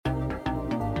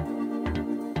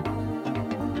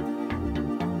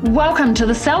Welcome to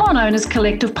the Salon Owners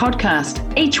Collective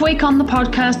podcast. Each week on the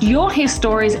podcast, you'll hear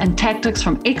stories and tactics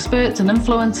from experts and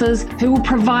influencers who will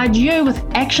provide you with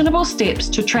actionable steps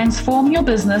to transform your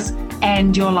business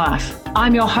and your life.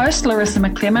 I'm your host, Larissa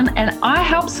McClellan, and I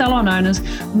help salon owners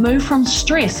move from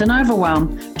stress and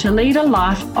overwhelm to lead a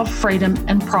life of freedom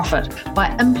and profit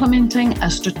by implementing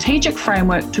a strategic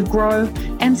framework to grow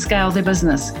and scale their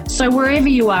business. So wherever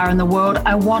you are in the world,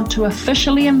 I want to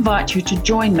officially invite you to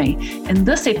join me in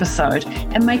this episode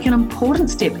and make an important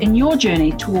step in your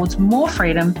journey towards more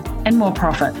freedom and more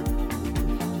profit.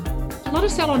 A lot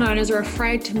of salon owners are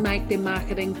afraid to make their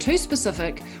marketing too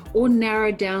specific or narrow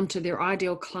down to their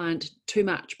ideal client too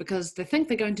much because they think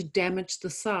they're going to damage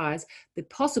the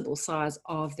possible size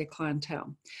of their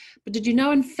clientele. But did you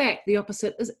know, in fact, the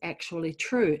opposite is actually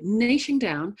true? Niching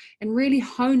down and really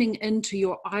honing into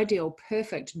your ideal,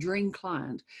 perfect dream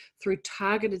client through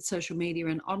targeted social media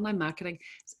and online marketing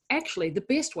is actually the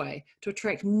best way to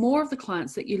attract more of the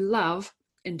clients that you love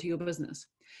into your business.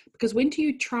 Because when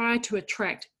you try to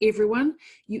attract everyone,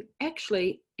 you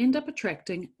actually end up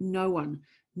attracting no one.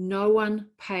 No one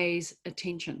pays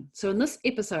attention. So in this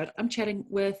episode, I'm chatting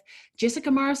with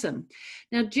Jessica Morrison.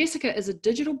 Now, Jessica is a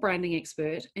digital branding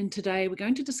expert, and today we're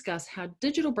going to discuss how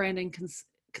digital branding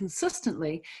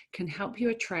consistently can help you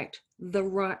attract the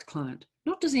right client,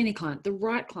 not just any client, the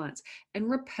right clients,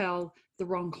 and repel the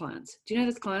wrong clients. Do you know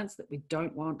those clients that we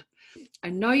don't want? I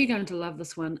know you're going to love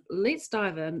this one. Let's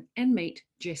dive in and meet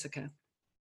Jessica.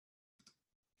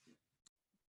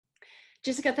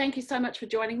 Jessica, thank you so much for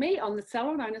joining me on the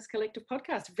Salon Owners Collective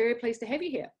podcast. Very pleased to have you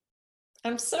here.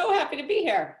 I'm so happy to be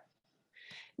here.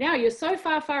 Now, you're so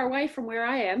far away from where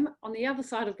I am on the other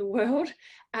side of the world.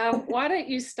 Why don't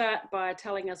you start by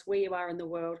telling us where you are in the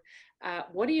world?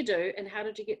 What do you do and how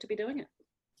did you get to be doing it?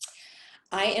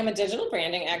 I am a digital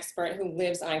branding expert who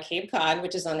lives on Cape Cod,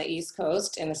 which is on the East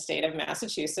Coast in the state of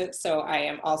Massachusetts. So I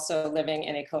am also living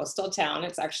in a coastal town.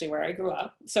 It's actually where I grew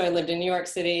up. So I lived in New York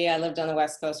City. I lived on the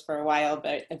West Coast for a while,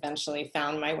 but eventually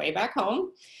found my way back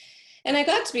home. And I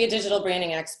got to be a digital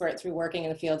branding expert through working in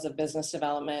the fields of business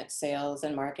development, sales,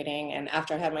 and marketing. And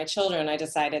after I had my children, I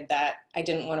decided that I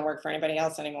didn't want to work for anybody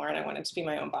else anymore, and I wanted to be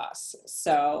my own boss.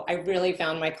 So I really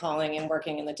found my calling in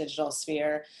working in the digital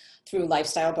sphere through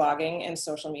lifestyle blogging and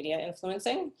social media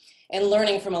influencing, and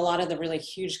learning from a lot of the really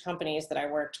huge companies that I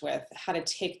worked with how to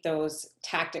take those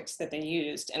tactics that they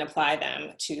used and apply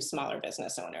them to smaller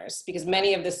business owners, because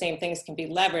many of the same things can be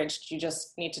leveraged. You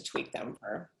just need to tweak them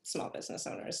for small business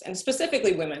owners, and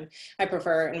specifically women. I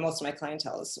prefer, and most of my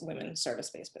clientele is women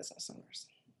service-based business owners.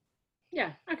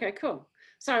 Yeah, okay, cool.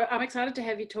 So I'm excited to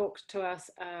have you talk to us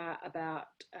about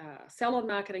salon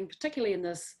marketing, particularly in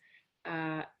this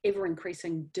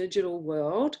ever-increasing digital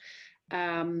world.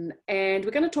 And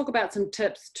we're going to talk about some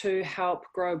tips to help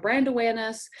grow brand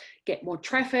awareness, get more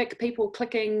traffic, people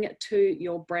clicking to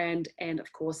your brand, and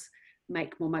of course,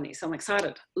 make more money. So I'm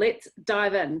excited. Let's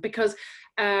dive in, because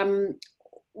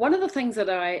one of the things that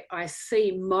I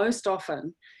see most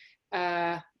often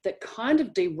that kind of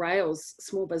derails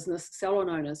small business salon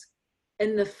owners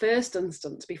in the first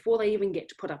instance, before they even get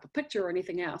to put up a picture or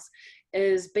anything else,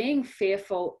 is being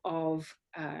fearful of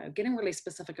getting really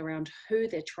specific around who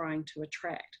they're trying to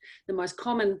attract. The most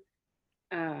common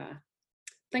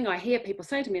thing I hear people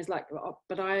say to me is like, oh,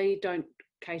 but I don't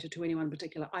cater to anyone in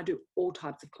particular. I do all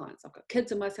types of clients. I've got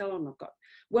kids in my salon, I've got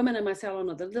women in my salon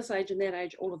of this age and that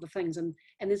age, all of the things. And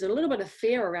there's a little bit of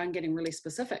fear around getting really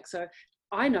specific. So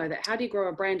I know that. How do you grow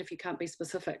a brand if you can't be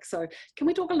specific? So can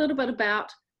we talk a little bit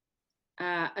about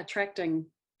attracting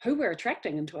who we're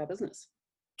attracting into our business?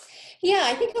 Yeah,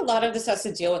 I think a lot of this has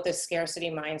to deal with the scarcity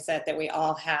mindset that we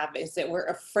all have, is that we're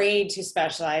afraid to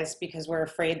specialize because we're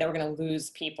afraid that we're going to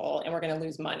lose people and we're going to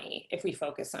lose money if we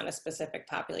focus on a specific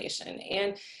population.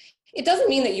 And it doesn't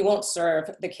mean that you won't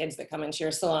serve the kids that come into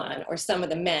your salon or some of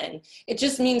the men. It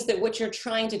just means that what you're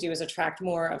trying to do is attract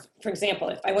more of, for example,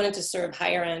 if I wanted to serve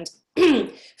higher end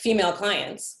female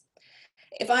clients,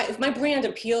 if my brand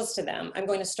appeals to them, I'm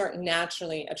going to start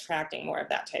naturally attracting more of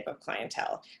that type of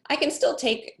clientele. I can still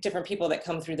take different people that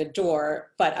come through the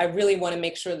door, but I really want to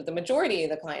make sure that the majority of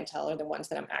the clientele are the ones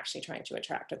that I'm actually trying to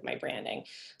attract with my branding.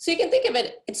 So you can think of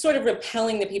it, it's sort of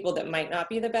repelling the people that might not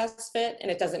be the best fit, and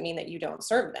it doesn't mean that you don't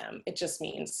serve them. It just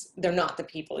means they're not the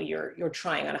people you're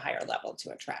trying on a higher level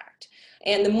to attract.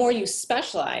 And the more you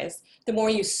specialize, the more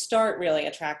you start really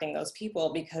attracting those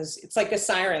people, because it's like a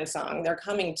siren song. They're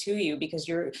coming to you because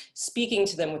you're speaking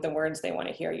to them with the words they want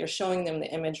to hear. You're showing them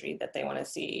the imagery that they want to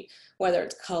see, whether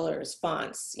it's colors,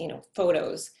 fonts,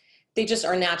 photos. they just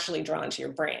are naturally drawn to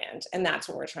your brand. And that's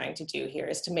what we're trying to do here,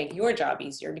 is to make your job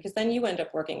easier, because then you end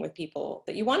up working with people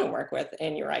that you want to work with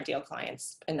and your ideal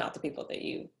clients, and not the people that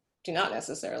you do not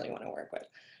necessarily want to work with.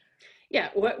 Yeah,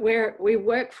 we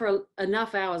work for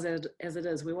enough hours as it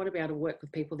is. We want to be able to work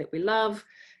with people that we love,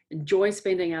 enjoy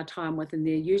spending our time with, and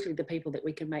they're usually the people that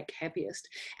we can make happiest.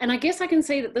 And I guess I can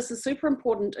see that this is super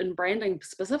important in branding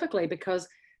specifically, because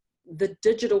the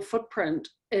digital footprint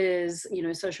is,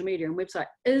 social media and website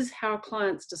is how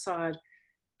clients decide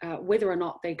whether or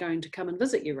not they're going to come and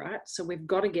visit you, right? So we've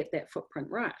got to get that footprint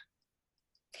right.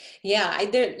 Yeah, I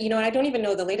don't even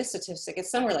know the latest statistic.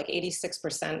 It's somewhere like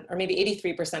 86% or maybe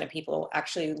 83% of people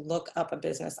actually look up a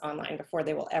business online before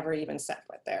they will ever even set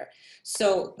foot there.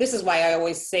 So this is why I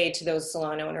always say to those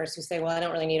salon owners who say, well, I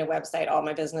don't really need a website, all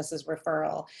my business is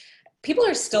referral. People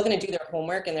are still going to do their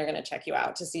homework, and they're going to check you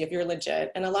out to see if you're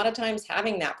legit. And a lot of times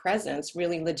having that presence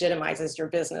really legitimizes your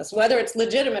business. Whether it's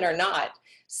legitimate or not,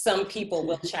 some people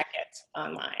will check it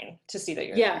online to see that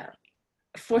you're there.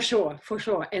 For sure.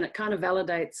 And it kind of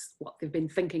validates what they've been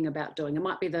thinking about doing. It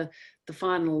might be the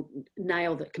final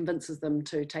nail that convinces them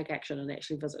to take action and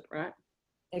actually visit, right?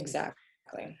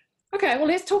 Exactly. Okay, well,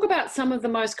 let's talk about some of the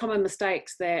most common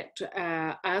mistakes that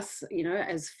us,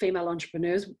 as female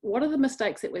entrepreneurs, what are the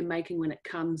mistakes that we're making when it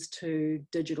comes to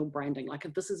digital branding? Like,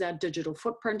 if this is our digital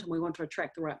footprint and we want to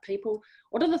attract the right people,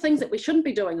 what are the things that we shouldn't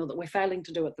be doing or that we're failing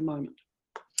to do at the moment?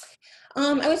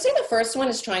 I would say the first one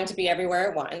is trying to be everywhere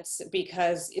at once,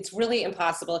 because it's really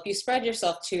impossible. If you spread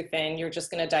yourself too thin, you're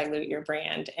just going to dilute your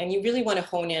brand. And you really want to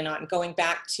hone in on, going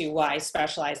back to why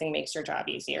specializing makes your job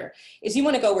easier, is you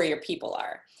want to go where your people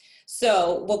are.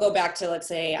 So we'll go back to, let's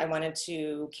say I wanted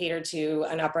to cater to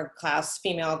an upper class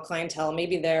female clientele,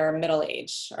 maybe they're middle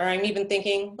age, or I'm even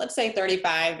thinking, let's say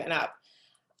 35 and up.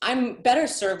 I'm better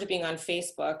served being on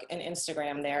Facebook and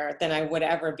Instagram there than I would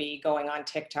ever be going on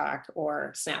TikTok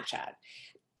or Snapchat.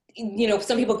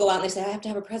 Some people go out and they say, I have to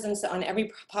have a presence on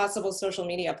every possible social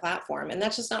media platform. And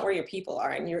that's just not where your people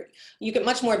are. And you get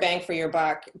much more bang for your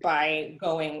buck by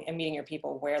going and meeting your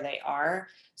people where they are.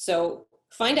 So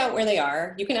find out where they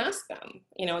are. You can ask them,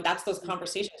 that's those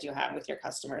conversations you have with your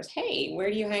customers. Hey, where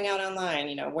do you hang out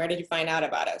online? Where did you find out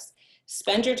about us?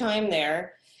 Spend your time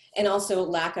there. And also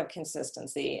lack of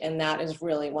consistency. And that is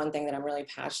really one thing that I'm really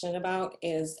passionate about,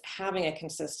 is having a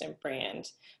consistent brand,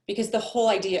 because the whole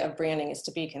idea of branding is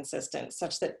to be consistent,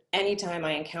 such that anytime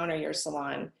I encounter your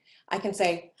salon, I can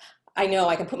say, I know,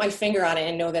 I can put my finger on it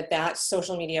and know that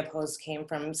social media post came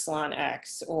from Salon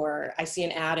X, or I see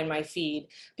an ad in my feed,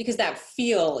 because that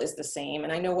feel is the same.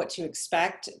 And I know what to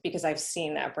expect because I've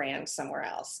seen that brand somewhere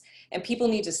else. And people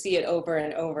need to see it over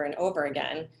and over and over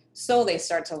again, so they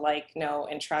start to know,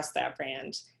 and trust that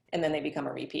brand. And then they become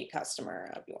a repeat customer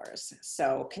of yours.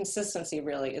 So consistency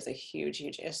really is a huge,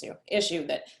 huge issue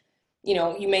that,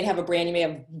 you may have a brand, you may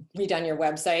have redone your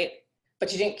website,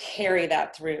 but you didn't carry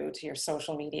that through to your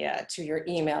social media, to your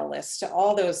email list, to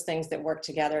all those things that work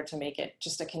together to make it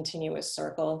just a continuous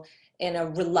circle and a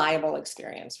reliable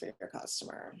experience for your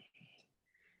customer.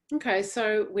 Okay,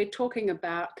 so we're talking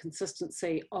about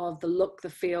consistency of the look, the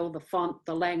feel, the font,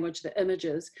 the language, the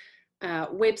images,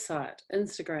 website,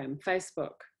 Instagram,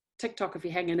 Facebook, TikTok if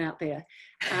you're hanging out there.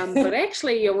 But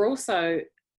actually you're also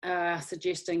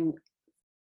suggesting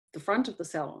the front of the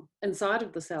salon, inside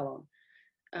of the salon,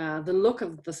 the look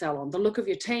of the salon, the look of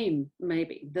your team,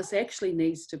 maybe. This actually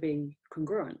needs to be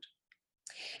congruent.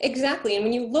 Exactly. And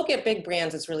when you look at big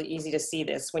brands, it's really easy to see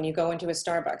this. When you go into a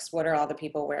Starbucks, what are all the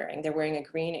people wearing? They're wearing a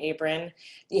green apron.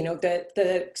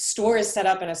 The store is set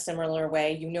up in a similar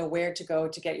way. You know where to go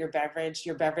to get your beverage.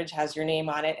 Your beverage has your name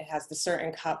on it. It has the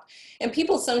certain cup. And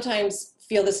people sometimes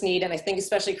feel this need, and I think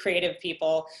especially creative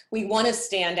people, we want to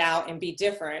stand out and be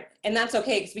different. And that's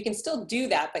okay, because we can still do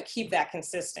that, but keep that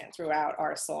consistent throughout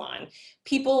our salon.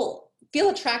 People feel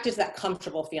attracted to that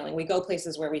comfortable feeling. We go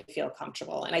places where we feel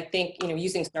comfortable. And I think,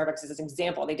 using Starbucks as an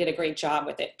example, they did a great job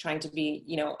with it, trying to be,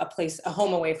 a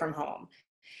home away from home.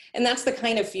 And that's the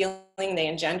kind of feeling they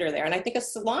engender there. And I think a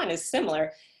salon is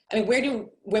similar. I mean, where do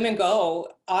women go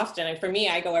often? And for me,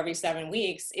 I go every 7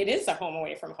 weeks. It is a home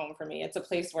away from home for me. It's a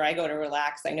place where I go to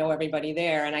relax. I know everybody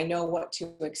there and I know what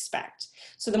to expect.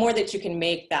 So the more that you can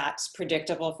make that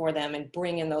predictable for them and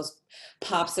bring in those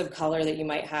pops of color that you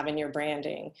might have in your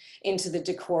branding into the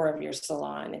decor of your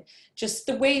salon, just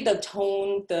the way, the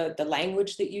tone, the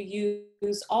language that you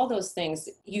use, all those things,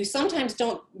 you sometimes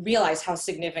don't realize how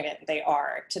significant they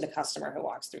are to the customer who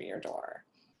walks through your door.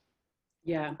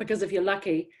 Yeah, because if you're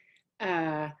lucky,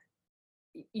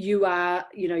 you are,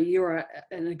 you're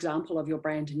an example of your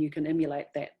brand and you can emulate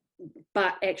that.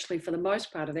 But actually, for the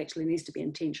most part, it actually needs to be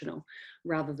intentional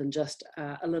rather than just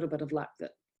a little bit of luck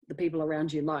that the people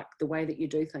around you like, the way that you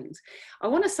do things. I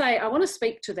want to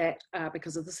speak to that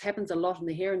because this happens a lot in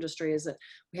the hair industry, is that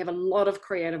we have a lot of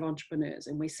creative entrepreneurs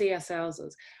and we see ourselves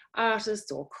as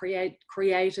artists or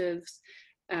creatives,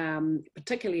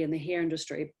 particularly in the hair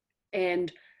industry.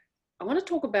 And I want to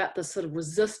talk about this sort of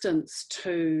resistance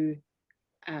to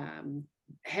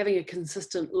having a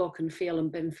consistent look and feel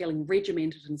and been feeling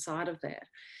regimented inside of that,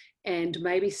 and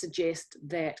maybe suggest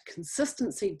that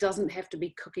consistency doesn't have to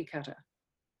be cookie cutter.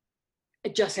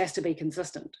 It just has to be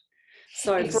consistent.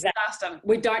 So exactly. For us,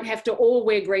 we don't have to all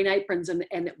wear green aprons and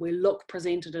that we look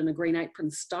presented in a green apron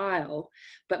style,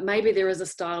 but maybe there is a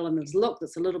style and a look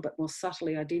that's a little bit more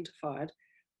subtly identified,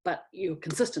 but you're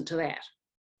consistent to that.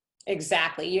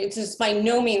 Exactly. It's just by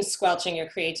no means squelching your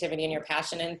creativity and your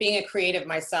passion. And being a creative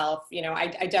myself, you know,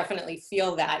 I definitely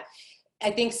feel that.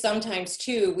 I think sometimes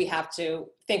too, we have to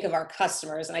think of our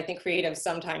customers. And I think creatives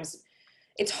sometimes,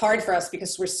 it's hard for us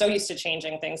because we're so used to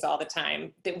changing things all the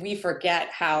time that we forget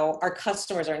how our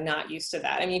customers are not used to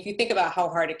that. I mean, if you think about how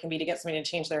hard it can be to get somebody to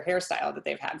change their hairstyle that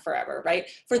they've had forever, right?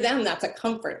 For them, that's a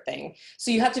comfort thing. So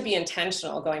you have to be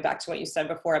intentional, going back to what you said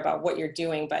before about what you're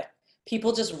doing, but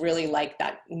people just really like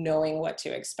that, knowing what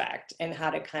to expect and how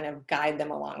to kind of guide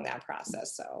them along that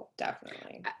process. So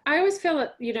definitely. I always feel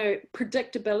that, you know,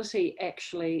 predictability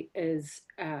actually is,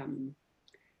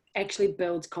 actually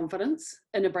builds confidence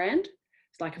in a brand.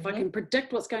 It's like if I can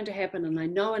predict what's going to happen and I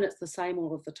know and it's the same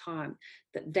all of the time,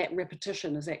 that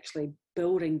repetition is actually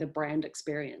building the brand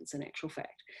experience in actual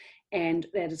fact. And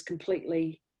that is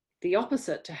completely the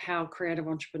opposite to how creative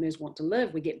entrepreneurs want to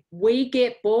live. We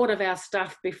get bored of our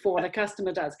stuff before the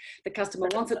customer does. The customer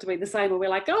wants it to be the same, and we're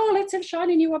like, oh, let's have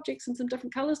shiny new objects in some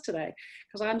different colors today,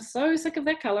 because I'm so sick of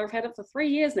that color. I've had it for 3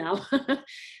 years now.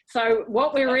 So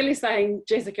what we're really saying,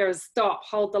 Jessica, is stop,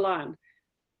 hold the line,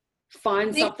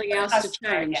 find something else to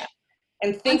change. Yeah.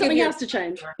 And think something else to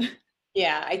change.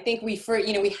 Yeah, I think we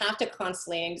have to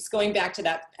constantly, and just going back to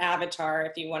that avatar,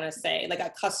 if you want to say, like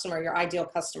a customer, your ideal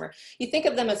customer, you think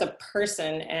of them as a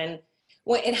person, and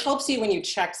it helps you when you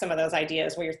check some of those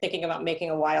ideas where you're thinking about making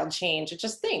a wild change.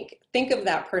 Just think of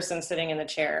that person sitting in the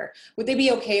chair. Would they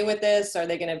be okay with this? Are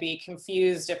they going to be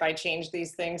confused if I change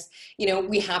these things? You know,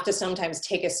 we have to sometimes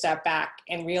take a step back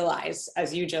and realize,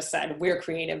 as you just said, we're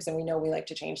creatives and we know we like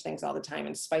to change things all the time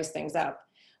and spice things up.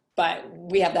 But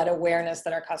we have that awareness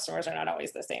that our customers are not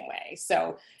always the same way.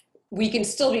 So we can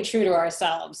still be true to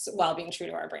ourselves while being true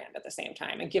to our brand at the same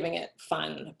time and giving it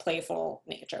fun, playful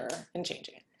nature and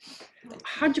changing it.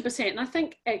 100%. And I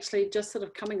think actually just sort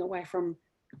of coming away from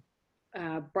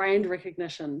brand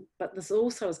recognition, but this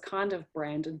also is kind of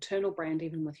brand, internal brand,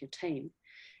 even with your team.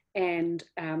 And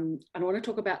I want to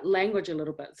talk about language a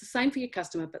little bit. It's the same for your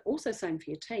customer, but also same for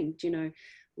your team. Do you know,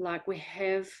 like we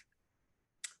have,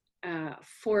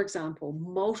 for example,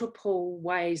 multiple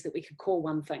ways that we could call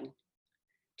one thing.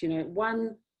 Do you know,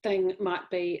 one thing might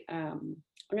be, I'm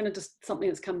going to just, something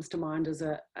that comes to mind is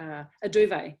a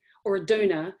duvet or a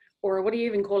doona, or what do you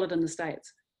even call it in the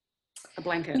States? A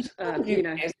blanket, you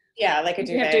know. Yeah, like a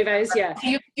duvet. You have duvets, yeah.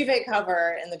 You have duvet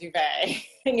cover and the duvet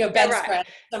and your bedspread.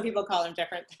 Some people call them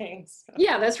different things. So.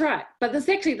 Yeah, that's right. But it's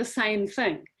actually the same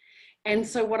thing. And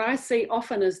so what I see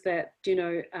often is that, you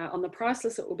know, on the price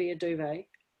list, it will be a duvet.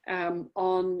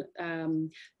 On the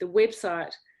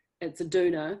website, it's a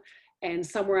doona, and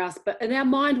somewhere else. But in our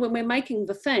mind, when we're making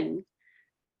the thing,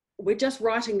 we're just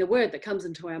writing the word that comes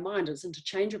into our mind. It's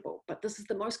interchangeable. But this is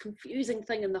the most confusing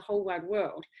thing in the whole wide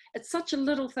world. It's such a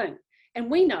little thing. And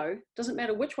we know, doesn't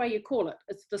matter which way you call it,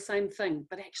 it's the same thing.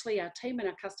 But actually our team and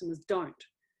our customers don't.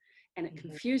 And it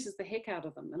confuses the heck out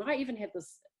of them. And I even had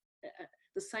this,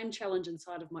 the same challenge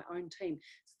inside of my own team.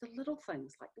 It's the little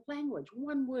things like language.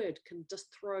 One word can just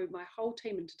throw my whole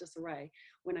team into disarray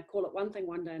when I call it one thing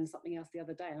one day and something else the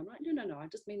other day. I'm like, no, I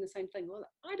just mean the same thing. Well,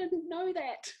 I didn't know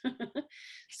that.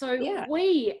 So yeah.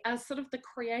 We are sort of the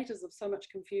creators of so much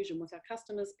confusion with our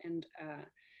customers and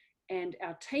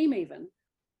our team even,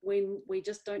 when we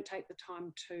just don't take the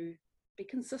time to be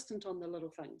consistent on the little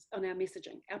things, on our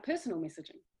messaging, our personal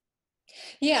messaging.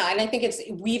 Yeah, and I think it's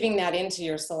weaving that into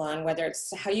your salon, whether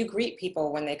it's how you greet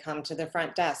people when they come to the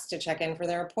front desk to check in for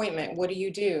their appointment. What do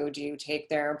you do? Do you take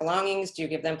their belongings? Do you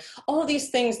give them all these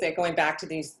things that, going back to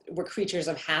these, we're creatures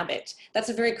of habit. That's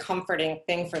a very comforting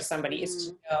thing for somebody is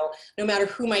to know, no matter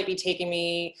who might be taking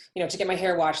me, you know, to get my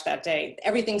hair washed that day,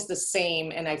 everything's the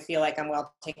same and I feel like I'm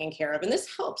well taken care of. And this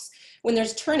helps when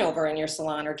there's turnover in your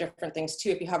salon or different things too.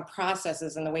 If you have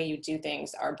processes and the way you do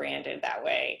things are branded that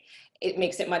way, it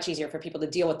makes it much easier for people to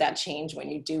deal with that change when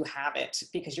you do have it,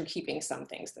 because you're keeping some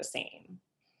things the same.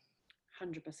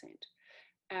 100%.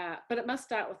 But it must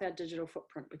start with our digital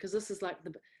footprint, because this is like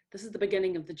This is the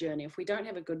beginning of the journey. If we don't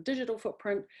have a good digital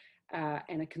footprint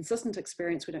and a consistent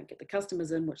experience, we don't get the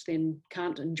customers in, which then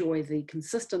can't enjoy the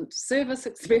consistent service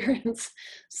experience.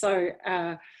 So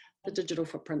the digital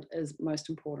footprint is most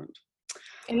important.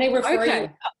 And they refer you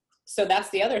up. So that's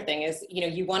the other thing is,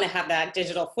 you want to have that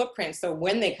digital footprint. So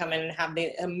when they come in and have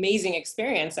the amazing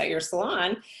experience at your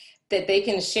salon, that they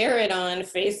can share it on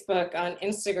Facebook, on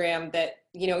Instagram, that,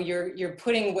 you're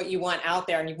putting what you want out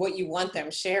there and what you want them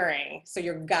sharing. So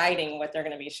you're guiding what they're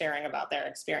going to be sharing about their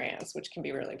experience, which can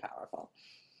be really powerful.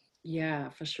 Yeah,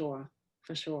 for sure.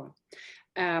 For sure.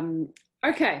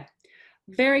 Okay.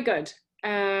 Very good.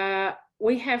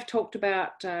 We have talked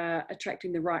about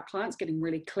attracting the right clients, getting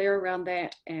really clear around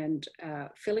that, and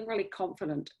feeling really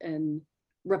confident in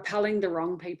repelling the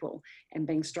wrong people and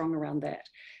being strong around that.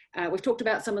 We've talked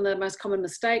about some of the most common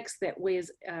mistakes that we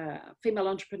as female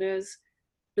entrepreneurs,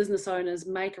 business owners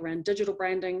make around digital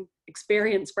branding,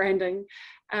 experience branding.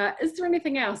 Is there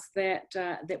anything else that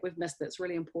we've missed that's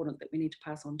really important that we need to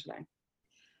pass on today?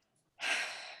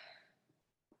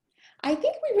 I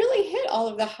think we really hit all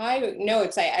of the high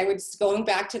notes. I would, going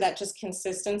back to that, just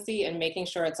consistency and making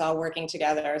sure it's all working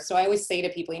together. So I always say to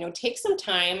people, take some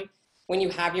time when you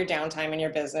have your downtime in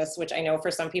your business, which I know for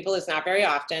some people is not very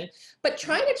often, but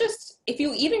try to just, if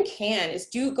you even can, is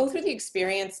go through the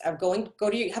experience of go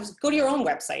to your own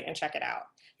website and check it out.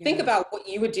 Yeah. Think about what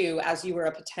you would do as you were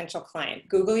a potential client.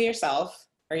 Google yourself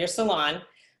or your salon,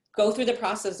 go through the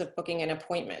process of booking an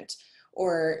appointment,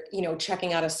 or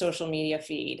checking out a social media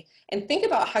feed, and think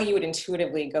about how you would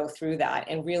intuitively go through that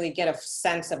and really get a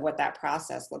sense of what that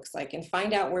process looks like and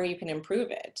find out where you can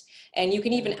improve it. And you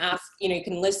can even ask, you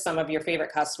can list some of your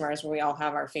favorite customers, where we all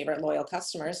have our favorite loyal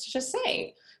customers, to just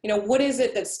say, what is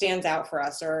it that stands out for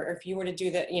us? Or if you were to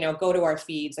do that, go to our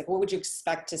feeds, like what would you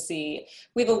expect to see?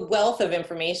 We have a wealth of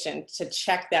information to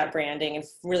check that branding and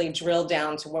really drill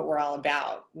down to what we're all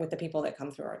about with the people that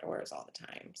come through our doors all the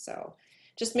time. So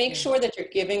just make sure that you're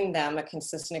giving them a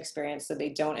consistent experience so they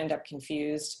don't end up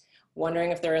confused,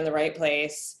 wondering if they're in the right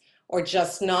place, or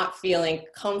just not feeling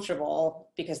comfortable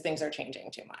because things are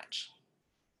changing too much.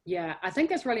 Yeah, I think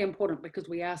that's really important because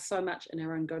we are so much in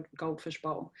our own goldfish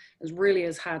bowl. It really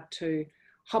is hard to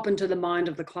hop into the mind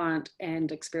of the client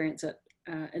and experience it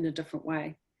in a different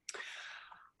way.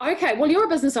 Okay, well, you're a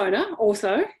business owner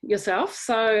also yourself.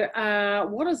 So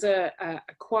what is a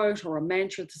quote or a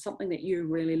mantra to something that you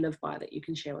really live by that you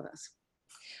can share with us?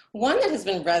 One that has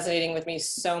been resonating with me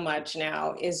so much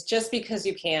now is just because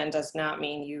you can does not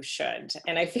mean you should.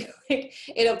 And I feel like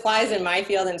it applies in my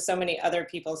field and so many other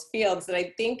people's fields, that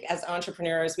I think as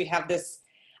entrepreneurs, we have this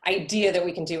idea that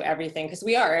we can do everything because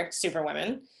we are super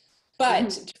women.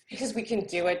 But because we can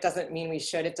do it doesn't mean we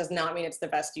should. It does not mean it's the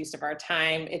best use of our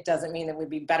time. It doesn't mean that we'd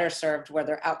be better served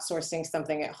whether outsourcing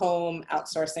something at home,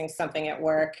 outsourcing something at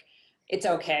work. It's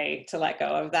okay to let go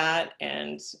of that.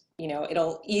 And,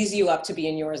 it'll ease you up to be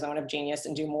in your zone of genius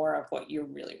and do more of what you're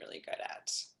really, really good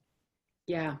at.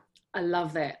 Yeah, I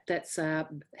love that. That's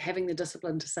having the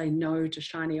discipline to say no to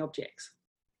shiny objects.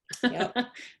 Yep.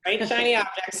 Right, shiny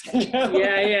objects.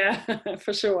 Yeah,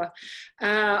 for sure.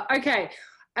 Okay.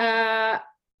 All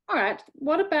right.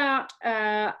 What about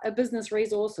a business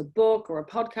resource, a book or a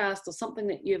podcast or something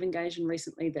that you've engaged in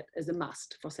recently that is a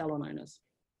must for salon owners?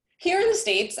 Here in the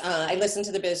States, I listen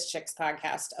to the Biz Chicks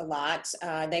podcast a lot.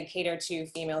 They cater to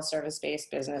female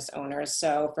service-based business owners.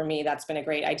 So for me, that's been a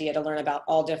great idea to learn about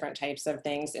all different types of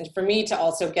things. And for me to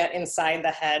also get inside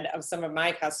the head of some of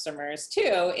my customers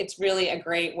too, it's really a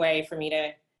great way for me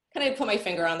to kind of put my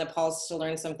finger on the pulse, to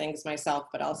learn some things myself,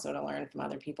 but also to learn from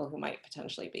other people who might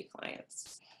potentially be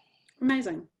clients.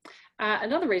 Amazing.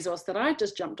 Another resource that I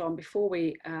just jumped on before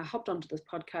we hopped onto this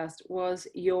podcast was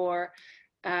your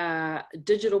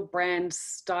digital brand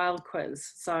style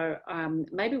quiz. So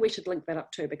maybe we should link that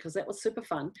up too, because that was super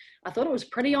fun. I thought it was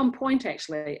pretty on point,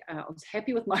 actually. I was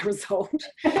happy with my result.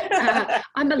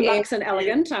 I'm a luxe and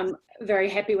elegant. I'm very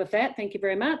happy with that. Thank you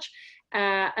very much.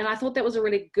 And I thought that was a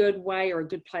really good way or a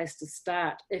good place to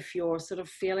start if you're sort of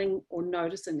feeling or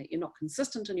noticing that you're not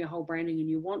consistent in your whole branding and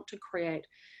you want to create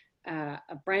a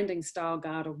branding style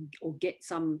guide or get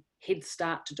some head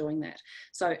start to doing that.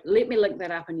 So let me link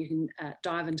that up and you can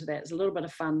dive into that. It's a little bit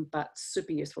of fun, but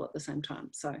super useful at the same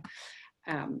time. So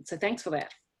thanks for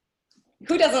that.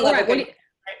 Who doesn't love it?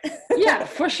 Yeah,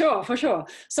 for sure.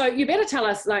 So you better tell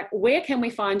us, like, where can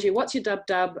we find you? What's your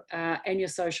dub and your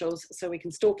socials so we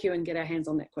can stalk you and get our hands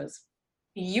on that quiz?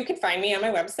 You can find me on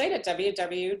my website at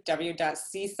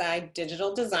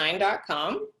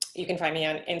www.seasidedigitaldesign.com. You can find me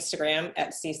on Instagram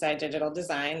at Seaside Digital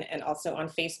Design and also on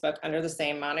Facebook under the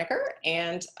same moniker,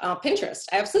 and Pinterest.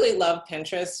 I absolutely love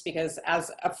Pinterest because as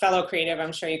a fellow creative,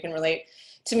 I'm sure you can relate.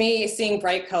 to me, seeing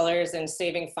bright colors and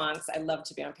saving fonts, I love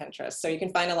to be on Pinterest. So you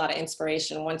can find a lot of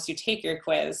inspiration once you take your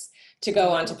quiz to go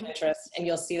onto Pinterest, and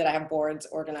you'll see that I have boards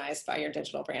organized by your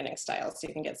digital branding style. So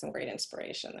you can get some great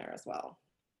inspiration there as well.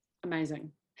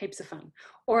 Amazing. Heaps of fun.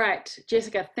 All right,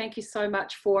 Jessica, thank you so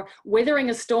much for weathering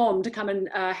a storm to come and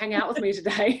hang out with me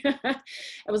today.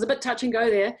 It was a bit touch and go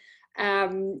there,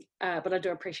 but I do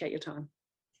appreciate your time.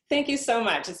 Thank you so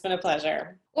much. It's been a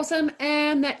pleasure. Awesome.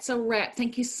 And that's a wrap.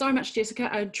 Thank you so much, Jessica.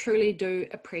 I truly do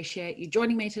appreciate you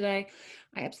joining me today.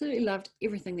 I absolutely loved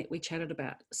everything that we chatted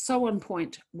about. So on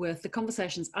point with the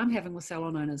conversations I'm having with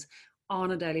salon owners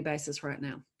on a daily basis right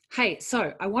now. Hey,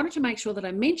 so I wanted to make sure that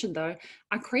I mentioned, though,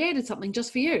 I created something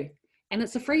just for you, and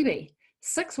it's a freebie.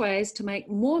 6 ways to make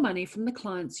more money from the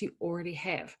clients you already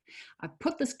have. I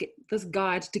put this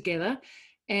guide together,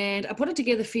 and I put it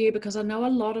together for you because I know a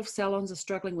lot of salons are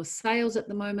struggling with sales at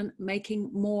the moment, making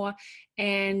more,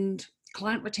 and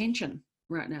client retention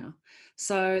right now.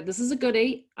 So this is a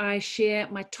goodie. I share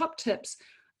my top tips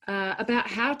about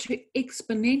how to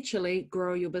exponentially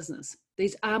grow your business.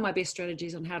 These are my best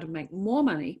strategies on how to make more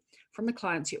money from the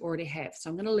clients you already have. So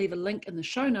I'm going to leave a link in the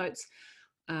show notes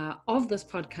of this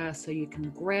podcast so you can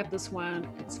grab this one.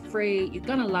 It's free. You're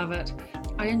going to love it.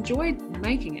 I enjoyed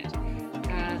making it.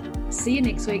 See you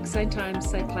next week. Same time,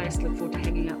 same place. Look forward to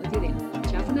hanging out with you then.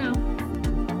 Ciao for now.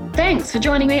 Thanks for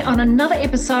joining me on another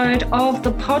episode of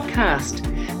the podcast.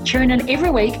 Tune in every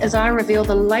week as I reveal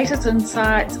the latest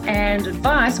insights and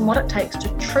advice on what it takes to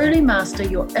truly master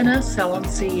your inner salon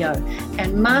CEO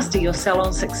and master your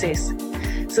salon success.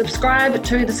 Subscribe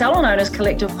to the Salon Owners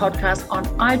Collective podcast on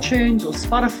iTunes or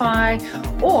Spotify,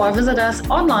 or visit us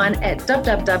online at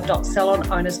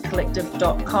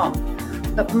www.salonownerscollective.com.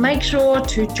 But make sure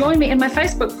to join me in my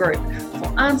Facebook group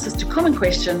for answers to common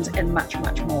questions and much,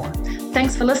 much more.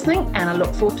 Thanks for listening, and I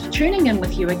look forward to tuning in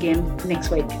with you again next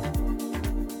week.